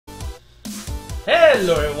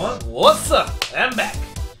Hello everyone, what's up? I'm back.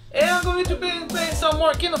 And I'm going to be playing some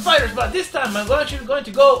more King of Fighters, but this time I'm actually going to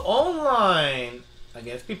go online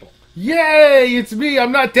against people. Yay! It's me.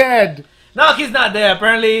 I'm not dead. No, he's not there.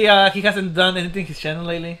 Apparently, he hasn't done anything his channel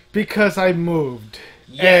lately. Because I moved.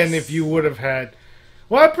 Yes. And if you would have had...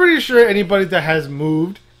 Well, I'm pretty sure anybody that has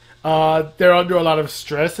moved, they're under a lot of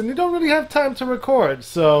stress and they don't really have time to record.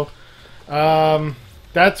 So,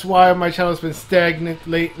 that's why my channel's been stagnant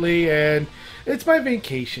lately, and it's my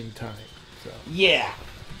vacation time. So. Yeah.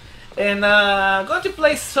 And I'm going to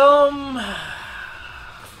play some...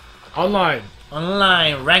 Online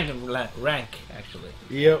rank actually.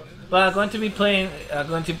 Yep. But I'm going to be playing,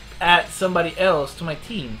 going to add somebody else to my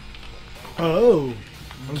team. Oh.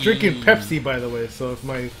 I'm drinking Pepsi, by the way, so if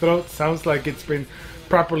my throat sounds like it's been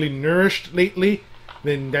properly nourished lately,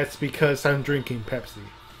 then that's because I'm drinking Pepsi.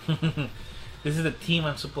 This is the team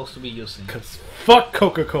I'm supposed to be using. Because fuck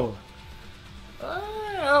Coca-Cola. I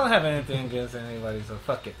don't have anything against anybody, so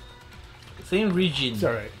fuck it. Same region. It's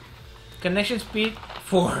alright. Connection speed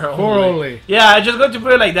 4 only. 4 only. Yeah, I'm just going to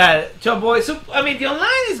put it like that. So boy, so, I mean the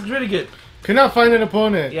online is really good. Cannot find an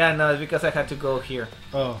opponent. Yeah, no, it's because I had to go here.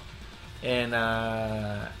 Oh. And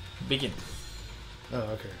begin. Oh,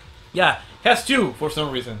 okay. Yeah, has 2 for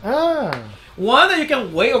some reason. Ah. One that you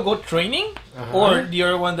can wait or go training, Uh-huh. or the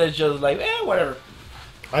other one that's just like, whatever.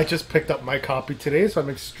 I just picked up my copy today, so I'm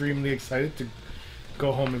extremely excited to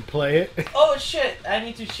go home and play it. Oh shit, I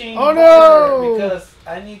need to change Oh, no! order because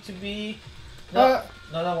I need to be... No,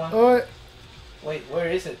 not that one. Oh, Wait, where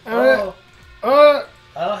is it? oh, I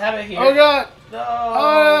don't have it here. oh god! No!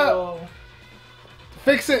 Oh,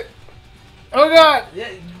 fix it! Oh god! Yeah,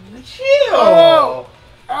 chill! Oh!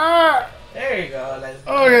 Ah! There you go, let's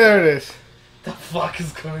go. Okay, there it is. The fuck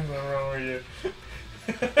is going on wrong with you?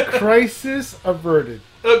 Crisis averted.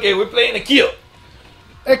 Okay, we're playing a kill.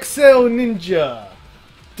 Excel Ninja.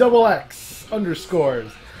 Double X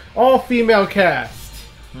underscores. All female cast.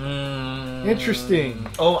 Interesting.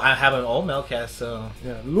 Oh, I have an all male cast, so...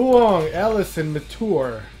 Yeah, Luong, Alice, and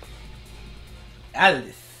Mature.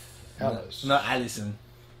 Alice. Alice. No, Allison.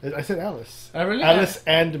 I said Alice. Oh, really? Alice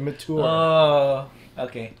and Mature. Oh,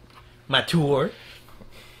 okay. Mature?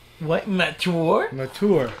 What? Mature?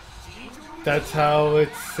 Mature. That's how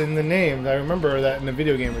it's in the name. I remember that in a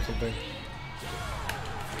video game or something.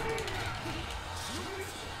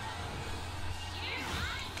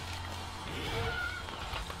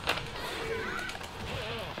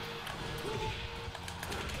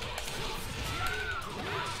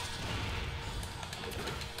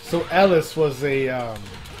 So Alice was a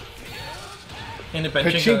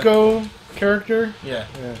pachinko character? Yeah.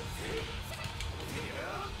 Yeah.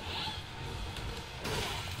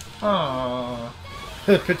 Aww.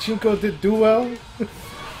 Pachinko did do well?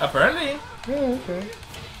 Apparently. Yeah, okay.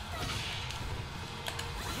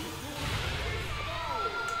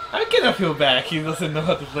 I cannot feel bad. He doesn't know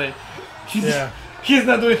how to play. Yeah. He's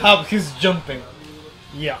not doing half. He's jumping.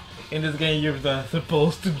 Yeah. In this game, you're not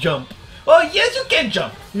supposed to jump. Oh, yes, you can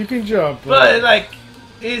jump. You can jump. But, like,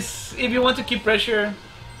 if you want to keep pressure...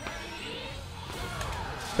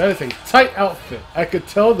 That is a tight outfit. I could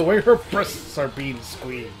tell the way her breasts are being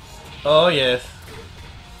squeezed. Oh, yes.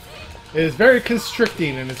 It is very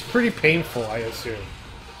constricting and it's pretty painful, I assume.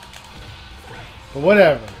 But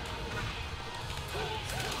whatever.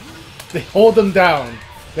 They hold them down.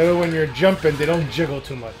 That way when you're jumping, they don't jiggle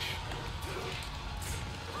too much.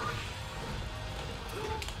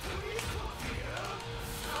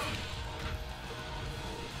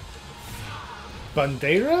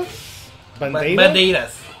 Banderas?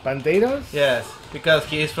 Banderas. Banderas? Yes, because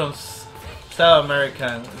he is from South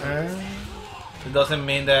America. It doesn't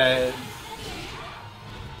mean that...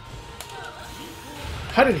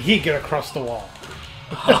 How did he get across the wall?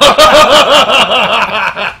 I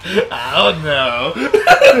don't know.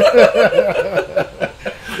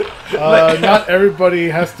 Not everybody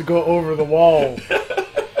has to go over the wall.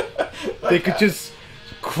 They could just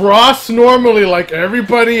cross normally like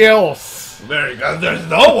everybody else. Very good. There's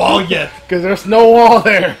no wall yet. Because there's no wall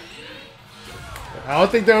there. I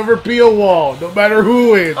don't think there'll ever be a wall, no matter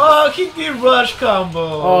who wins. Oh, he did rush combo.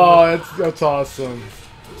 Oh, that's awesome.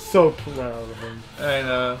 So proud of him. I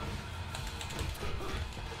know.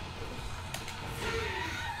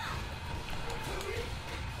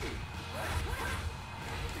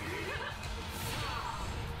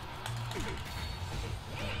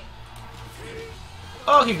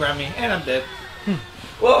 Oh, he grabbed me, and I'm dead.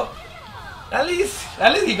 Well, at least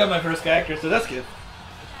he got my first character, so that's good.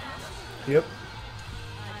 Yep.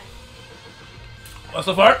 Well,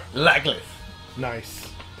 so far, lagless. Nice.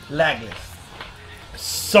 Lagless.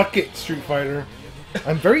 Suck it, Street Fighter.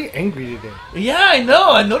 I'm very angry today. Yeah, I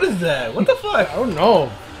know. I noticed that. What the fuck? I don't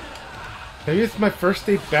know. Maybe it's my first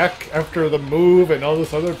day back after the move and all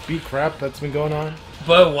this other beat crap that's been going on.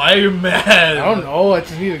 But why are you mad? I don't know. I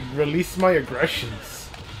just need to release my aggressions.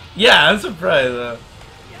 Yeah, I'm surprised though.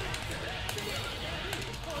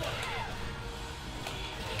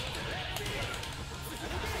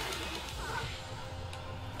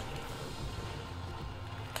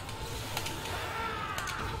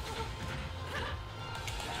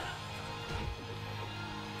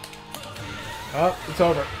 Oh, it's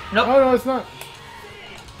over. Nope. Oh, no, it's not.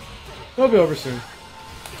 It'll be over soon.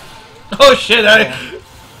 Oh shit!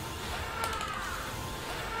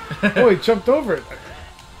 Oh, he jumped over it.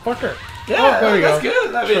 Fucker. Yeah, oh, there you that's go.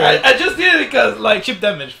 good. I mean, Sure. I just did it because like chip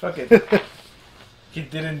damage. Fuck it. He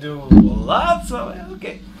didn't do a lot, so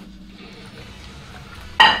okay.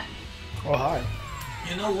 Oh, hi.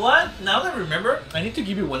 You know what? Now that I remember, I need to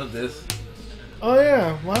give you one of this. Oh,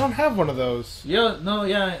 yeah. Well, I don't have one of those. Yeah, no,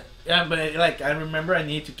 yeah, but like I remember, I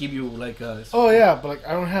need to give you like a. Oh, yeah, but like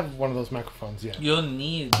I don't have one of those microphones yet. You don't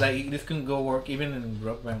need like this can go work even in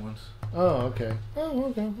Rock Band ones. Oh, okay. Oh,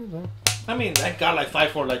 okay. Okay. I mean, I got like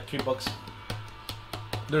 5 for like $3.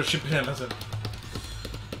 They're shipping Amazon.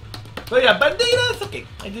 But yeah, but that's okay.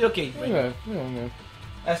 I did okay. Right? Yeah.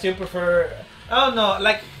 I still prefer. Oh no,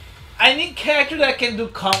 like I need character that can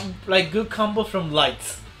do like good combos from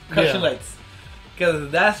lights, crushing lights,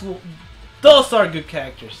 because those are good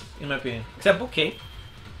characters in my opinion. Except okay.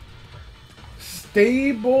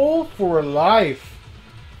 Stable for life.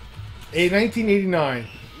 1989.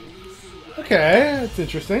 Okay, that's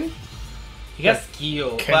interesting. He got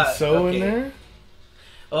skill. Kenso okay. in there.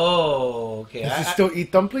 Oh, okay. Does he still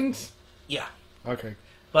eat dumplings? Yeah. Okay.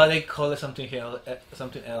 But they call it something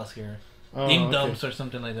else here. Oh, Dim dumps or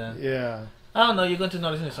something like that. Yeah. I don't know. You're going to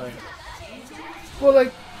notice it. Sorry. Well,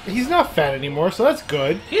 like he's not fat anymore, so that's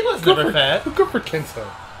good. He was never fat. Good for Kenso.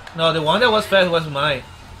 No, the one that was fat was mine.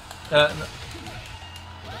 No.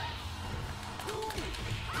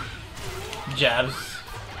 Jabs.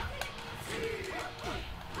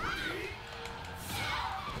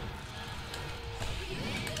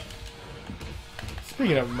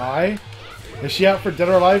 Speaking of Mai, is she out for Dead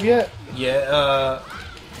or Alive yet? Yeah,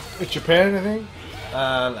 It's Japan, I think.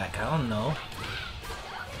 like, I don't know.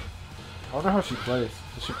 I wonder how she plays.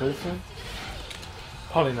 Does she play soon?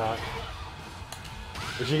 Probably not.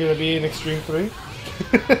 Is she gonna be in Extreme 3?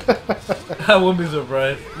 I wouldn't be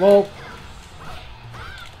surprised. Well,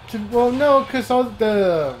 no, because all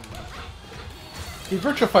the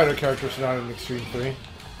Virtua Fighter characters are not in Extreme 3.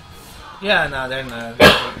 Yeah, no, they're not.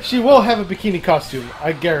 She will have a bikini costume,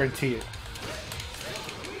 I guarantee it.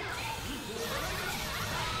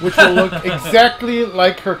 Which will look exactly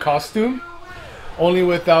like her costume, only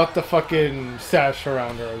without the fucking sash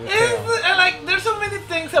around her. Or the tail. Like, there's so many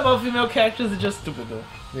things about female characters that's just stupid, though.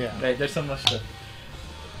 Yeah. Like, there's so much stuff.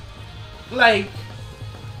 Like,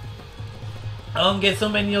 I don't get so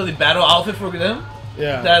many of the battle outfit for them.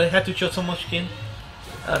 Yeah. That I had to show so much skin.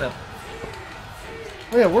 I don't know.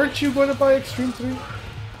 Oh yeah, weren't you going to buy Extreme 3?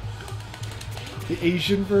 The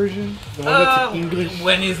Asian version? The one that's in English?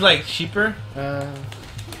 When it's like cheaper.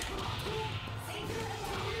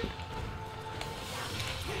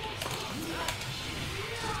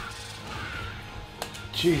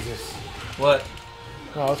 Jesus. What?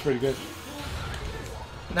 Oh, that's pretty good.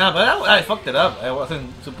 Nah, but I fucked it up. I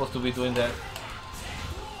wasn't supposed to be doing that.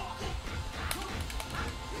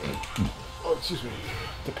 Oh, excuse me.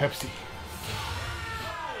 The Pepsi.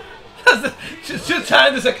 Just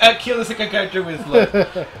trying to I kill the second character with like.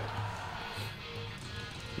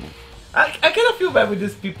 I kind of feel bad with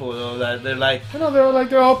these people though, that they're like. You know,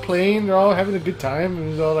 they're all playing, they're all having a good time,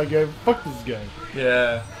 and it's all like, yeah, fuck this guy.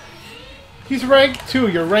 Yeah. He's rank 2,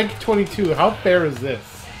 you're rank 22. How fair is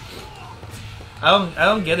this? I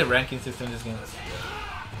don't get the ranking system in this game.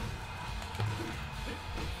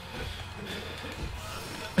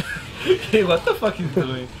 Hey, what the fuck he's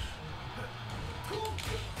doing?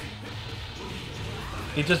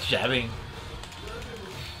 He's just jabbing.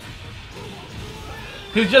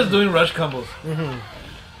 He's just doing rush combos. I'm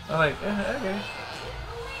like, okay.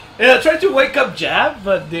 Yeah, I tried to wake up jab,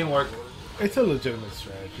 but didn't work. It's a legitimate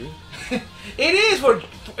strategy. It is for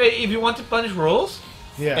if you want to punish rolls,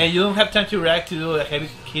 Yeah. and you don't have time to react to do a heavy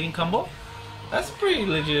hitting combo. That's a pretty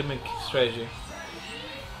legitimate strategy.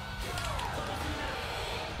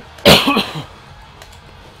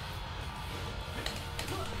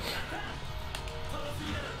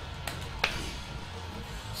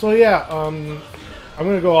 So yeah, I'm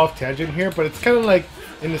gonna go off tangent here, but it's kind of like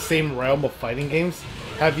in the same realm of fighting games.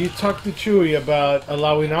 Have you talked to Chewy about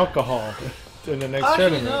allowing alcohol in the next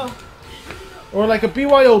tournament? No. Or like a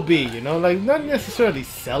BYOB, you know, like not necessarily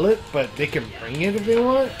sell it, but they can bring it if they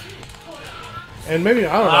want. And maybe,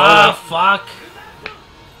 I don't know. Ah, fuck.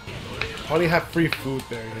 Probably have free food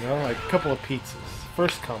there, you know, like a couple of pizzas.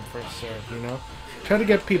 First come, first serve, you know. Try to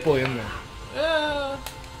get people in there. Yeah.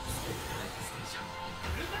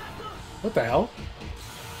 What the hell?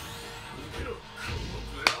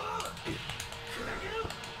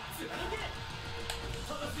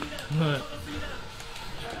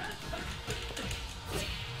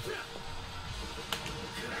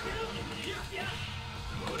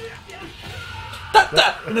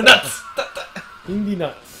 In the nuts. In the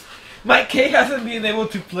nuts. My K hasn't been able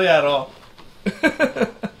to play at all. I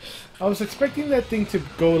was expecting that thing to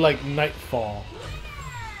go like Nightfall.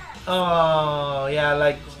 Oh, yeah,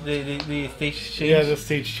 like the stage change. Yeah, the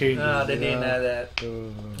stage changes. No, they didn't have that.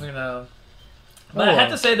 Ooh. You know. But I have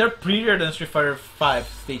to say, they're prettier than Street Fighter 5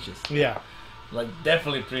 stages. Yeah. Like,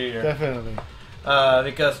 definitely prettier. Definitely.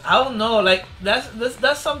 Because, I don't know, like,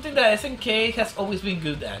 that's something that SNK has always been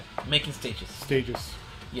good at. Making stages. Stages.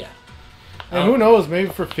 Yeah. And who knows, maybe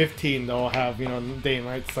for 15 they'll have, you know, day and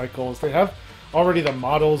night cycles. They have already the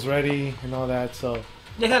models ready and all that, so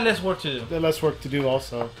they have less work to do. there's less work to do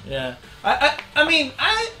also. Yeah. I mean,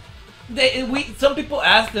 some people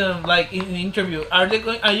ask them, like, in an interview, are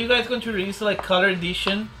you guys going to release, like, color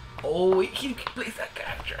edition? Oh, he plays that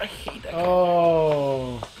character. I hate that character.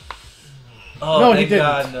 Oh. Oh, No, he thank didn't.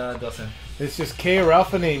 God, no, it doesn't. It's just K,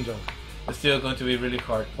 Ralph, and Angel. It's still going to be really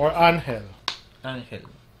hard. Or Angel. Angel.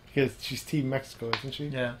 Because she's Team Mexico, isn't she?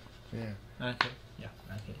 Yeah. Yeah. Angel. Yeah,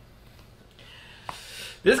 Angel.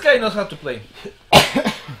 This guy knows how to play.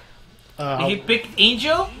 If he picked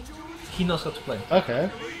Angel, he knows how to play.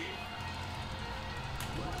 Okay.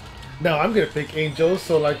 No, I'm gonna pick Angel,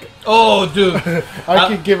 so like Oh, dude. I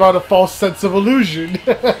can give out a false sense of illusion.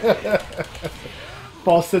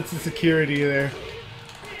 False sense of security there.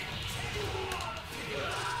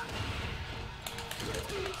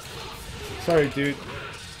 Sorry, dude.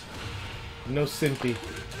 No simpy.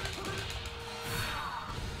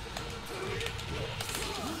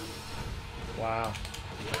 Wow.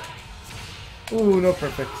 Ooh, no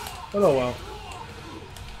perfects. But oh well.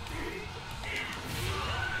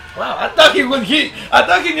 Wow, I thought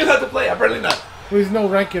he knew how to play. Apparently not. There's no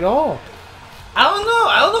rank at all. I don't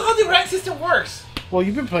know how the rank system works. Well,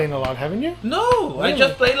 you've been playing a lot, haven't you? No, I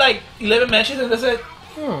just played like 11 matches and that's it.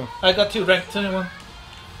 Hmm. I got to rank 21.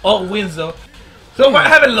 All wins though. So I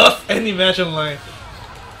haven't lost any match online.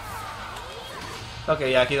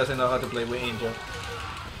 Okay, yeah, he doesn't know how to play with Angel.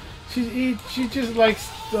 She just likes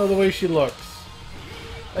the way she looks.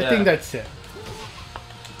 I think that's it.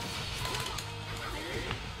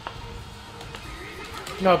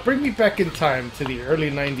 Now, bring me back in time to the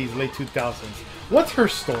early 90s, late 2000s. What's her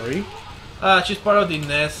story? She's part of the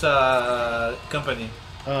NES company.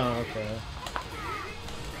 Oh, okay.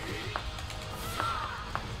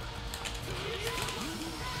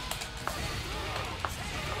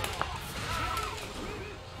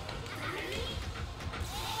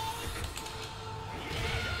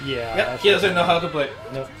 Yeah. Yep, he doesn't know how to play.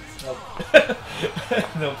 Nope. Nope.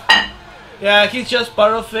 Nope. Yeah, he's just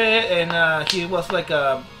part of it, and he was like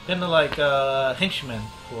a kind of like a henchman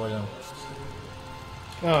for them.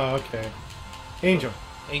 Oh, okay. Angel.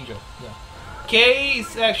 Angel, yeah. K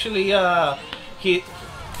is actually he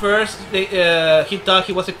thought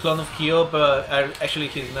he was a clone of Kyo, but actually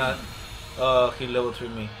he's not. He leveled through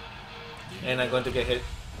me, and I'm going to get hit.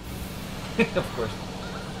 Of course.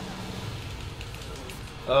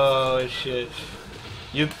 Oh shit!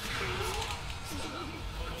 You.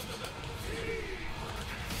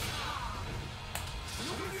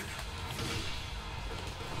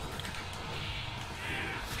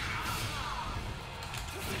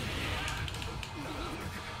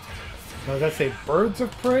 Now, does that say birds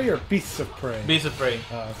of prey or beasts of prey? Beast of Prey.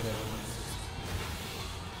 Oh, okay.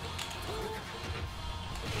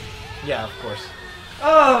 Yeah, of course.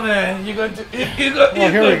 Oh man, you're going to.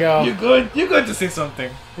 Here we go. You're going to see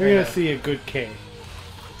something. You're gonna see a good K.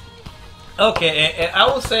 Okay, and I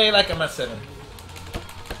will say like I'm at 7.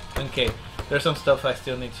 Okay, there's some stuff I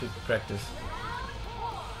still need to practice.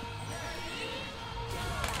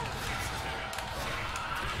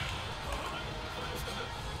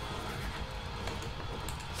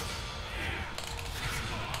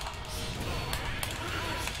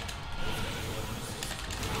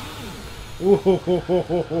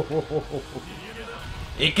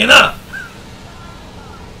 Ikena!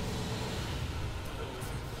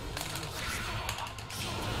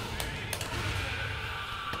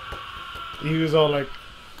 He was all like,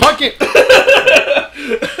 "Fuck it!"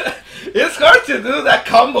 It's hard to do that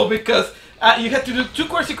combo because You have to do 2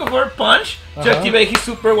 corsico forward punch to activate his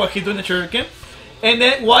super while he's doing the shuriken. And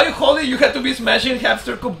then while you hold it, you have to be smashing half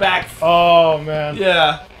circle back. Oh, man.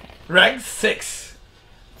 Yeah. Rank 6.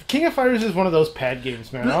 King of Fighters is one of those pad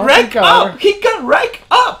games, man. Rank up! He got rank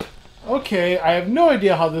up! Okay, I have no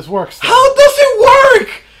idea how this works. Though. How does it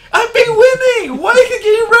work? I've been winning! Why did he get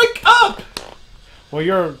you rank up?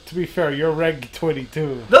 Well, to be fair, you're rank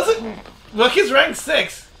 22. Well, he's rank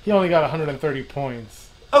 6. He only got 130 points.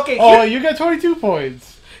 Okay. Oh, you got 22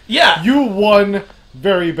 points. Yeah. You won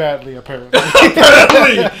very badly, apparently.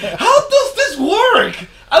 Apparently. How does this work?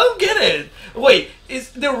 I don't get it. Wait,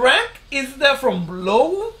 is that from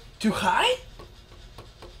low to high?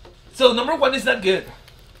 So number 1 is not good.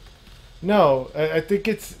 No, I think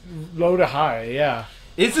it's low to high, yeah.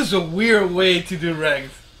 This is a weird way to do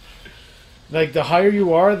ranks. Like, the higher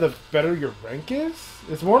you are, the better your rank is?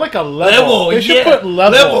 It's more like a level. They should put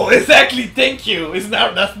level. Level, exactly, thank you.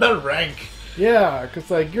 That's not rank. Yeah,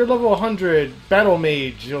 because, like, you're level 100, battle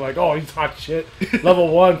mage. You're like, oh, he's hot shit. Level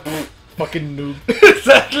 1, fucking noob.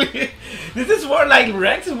 Exactly. This is more like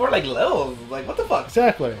ranks is more like levels. Like, what the fuck?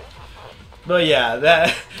 Exactly. But yeah,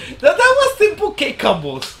 that was simple K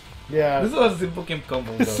combos. Yeah. This was simple K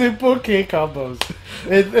combos. Though. Simple K combos.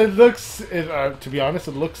 It looks, to be honest,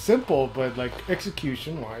 it looks simple, but like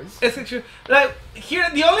execution wise. Like here,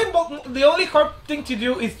 the only hard thing to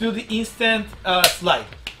do is do the instant slide,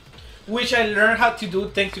 which I learned how to do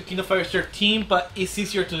thanks to Kingdom Fighters 13, but it's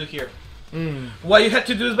easier to do here. What you have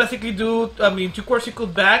to do is basically do, 2 corsical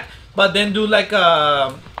back, but then do like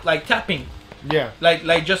tapping. Yeah.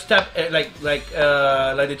 Like just tap like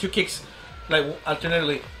the 2 kicks, like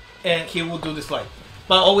alternately. And he will do the slide,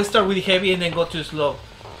 but always start really heavy and then go to slow.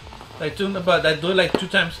 But I do it like 2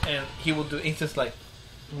 times, and he will do instant slide.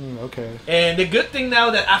 Okay. And the good thing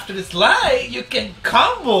now that after the slide you can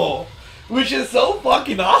combo, which is so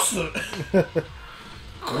fucking awesome.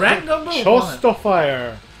 Rank number 1.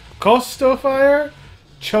 Chostofire, Costofire,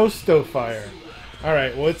 Chostofire. All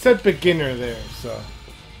right. Well, it said beginner there, so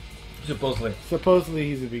supposedly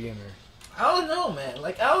he's a beginner. I don't know, man.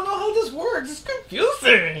 Like, I don't know how this works. It's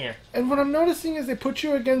confusing in here. And what I'm noticing is they put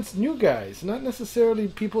you against new guys, not necessarily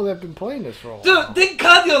people that have been playing this for a while. Dude, thank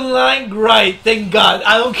God the online right. Thank God.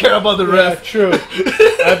 I don't care about the rest. True.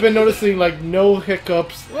 I've been noticing, like, no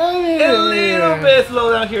hiccups. A little bit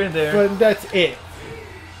slow down here and there. But that's it.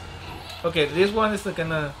 Okay, this one is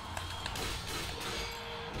gonna...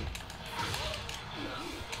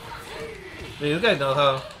 These guys know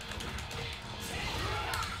how...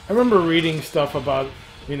 I remember reading stuff about,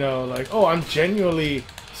 like, oh, I'm genuinely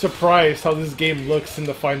surprised how this game looks in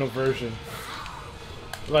the final version.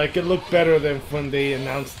 Like, it looked better than when they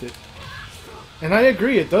announced it. And I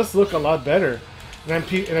agree, it does look a lot better. And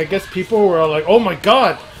I guess people were like, oh my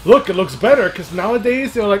god, look, it looks better. Because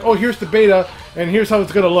nowadays, they're like, oh, here's the beta, and here's how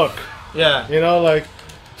it's going to look. Yeah. Like,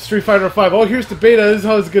 Street Fighter 5, oh, here's the beta, this is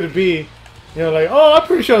how it's going to be. Like, oh, I'm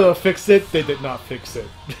pretty sure they'll fix it. They did not fix it.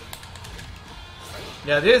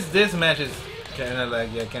 Yeah, this match is kind of like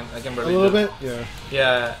I can believe a little bit. Yeah.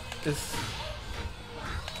 Yeah, it's.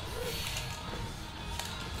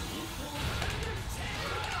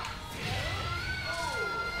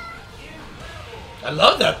 I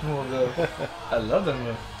love that move though. I love that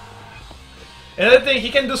move. Another thing, he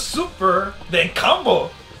can do super, then combo,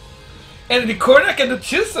 and in the corner I can do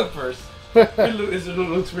 2 supers. It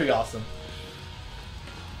looks pretty awesome.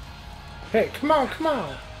 Hey, come on, come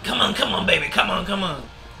on. Come on, baby, come on.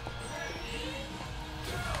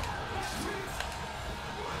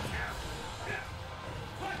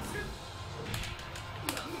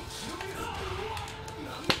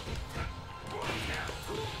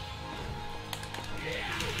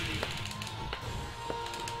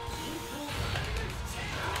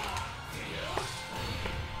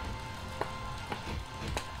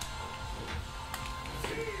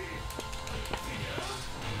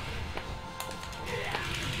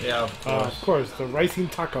 Yeah, of course, the rising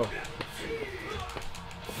taco.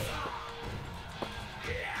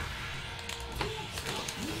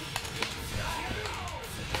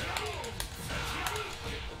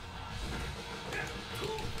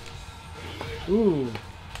 Ooh.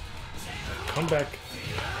 Comeback.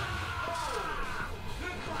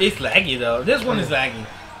 It's laggy though. This one is laggy.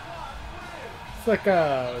 It's like,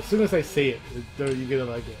 as soon as I say it, you get a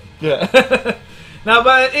lag. Yeah. No,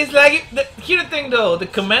 but it's laggy. Here's the thing though, the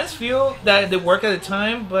commands feel that they work at the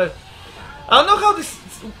time, but I don't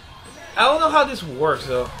know how this works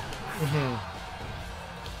though.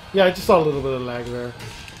 Yeah, I just saw a little bit of lag there.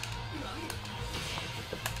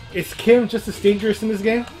 Is Kim just as dangerous in this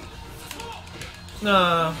game?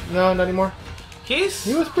 No. No, not anymore?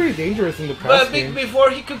 He was pretty dangerous in the past. But game. before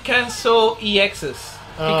he could cancel EXs,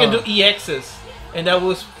 he can do EXs, and that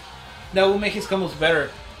will make his combos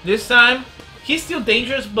better. This time, he's still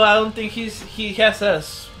dangerous, but I don't think he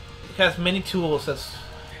has many tools as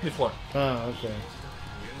before. Oh, okay.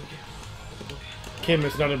 Kim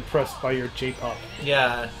is not impressed by your J-pop.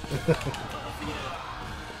 Yeah.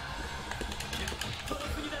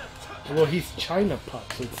 Well, he's China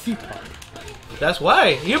pop, so it's C-pop. That's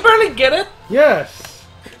why. You barely get it? Yes.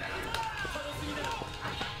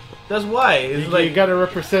 That's why. It's You like gotta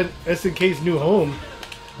represent SNK's new home,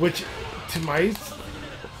 which,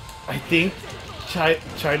 I think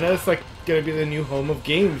China is like gonna be the new home of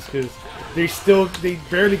games because they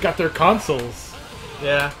barely got their consoles.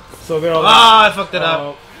 Yeah. So they're all I fucked it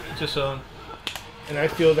up. Too soon. And I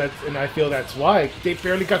feel that's why they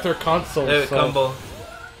barely got their consoles. So combo.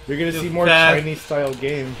 you're gonna see more Chinese style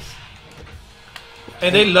games.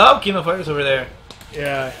 And they love King of Fighters over there.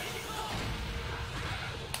 Yeah.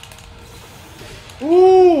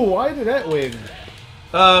 Ooh, why did that win?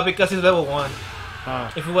 Because it's level 1.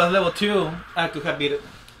 If it was level 2, I could have beat it.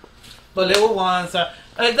 But level 1s are...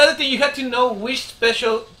 the other thing, you have to know which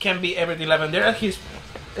special can be every 11. There, his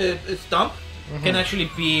stomp can actually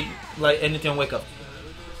beat like anything on Wake Up.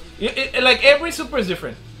 Like every super is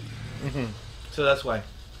different. So that's why.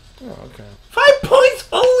 Oh, okay. 5 points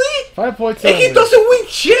only? 5 points and only. he doesn't win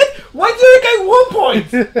shit? Why did I get 1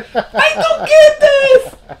 point? I don't get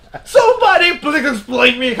this! Somebody please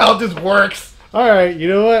explain me how this works. Alright, you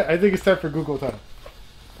know what? I think it's time for Google time.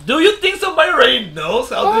 Do you think somebody already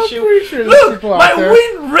knows how this shit I'm pretty sure Look, people out my there.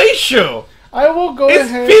 win ratio I will go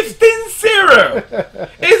ahead. It's 15-0.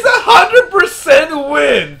 It's 100%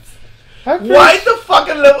 wins. Why the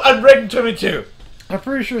fucking level? I'm ranking 22. I'm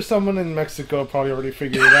pretty sure someone in Mexico probably already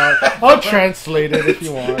figured it out. I'll translate it if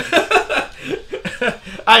you want.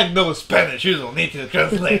 I know Spanish. You don't need to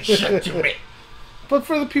translate shit to me. But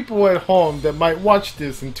for the people at home that might watch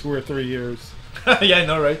this in 2 or 3 years. Yeah, I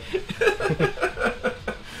know, right?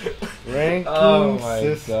 Ranking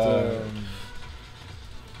system.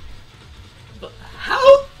 But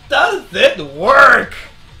how does it work?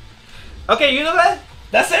 Okay, you know what?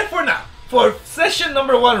 That's it for now. For session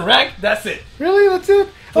number 1 rank, that's it. Really? That's it?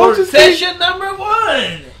 For session number 1.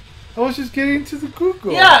 I was just getting to the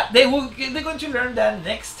Google. Yeah, they're going to learn that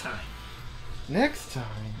next time. Next time?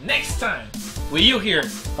 Next time. With you here.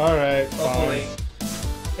 Alright, hopefully.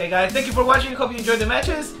 Okay, guys, thank you for watching. Hope you enjoyed the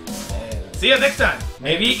matches. And see you next time.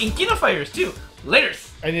 Maybe in Kino Fighters too.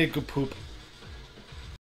 Laters. I need to go poop.